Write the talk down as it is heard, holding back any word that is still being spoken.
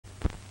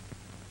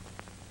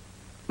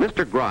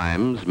Mr.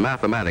 Grimes,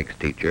 mathematics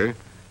teacher,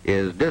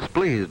 is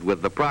displeased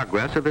with the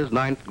progress of his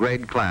 9th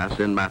grade class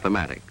in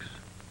mathematics.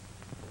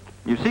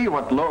 You see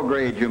what low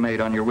grades you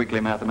made on your weekly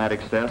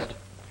mathematics test?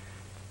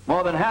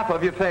 More than half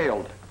of you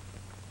failed.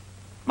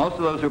 Most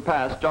of those who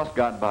passed just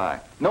got by.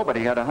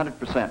 Nobody had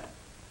 100%.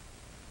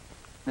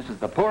 This is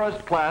the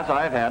poorest class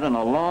I've had in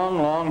a long,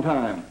 long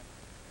time.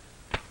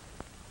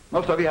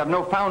 Most of you have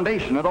no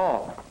foundation at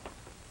all.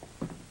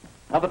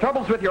 Now, the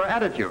trouble's with your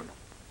attitude.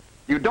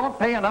 You don't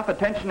pay enough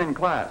attention in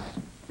class.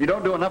 You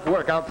don't do enough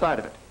work outside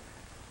of it.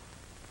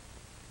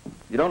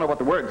 You don't know what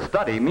the word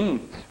study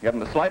means. You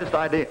haven't the slightest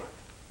idea.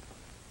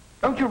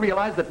 Don't you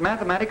realize that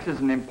mathematics is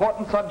an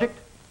important subject?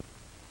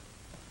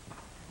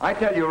 I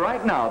tell you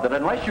right now that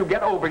unless you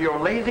get over your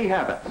lazy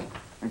habits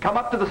and come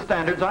up to the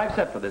standards I've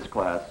set for this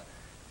class,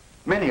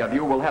 many of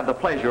you will have the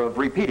pleasure of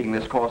repeating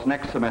this course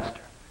next semester.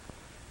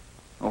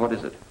 Oh, what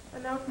is it? A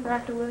note from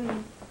Dr.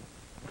 Williams.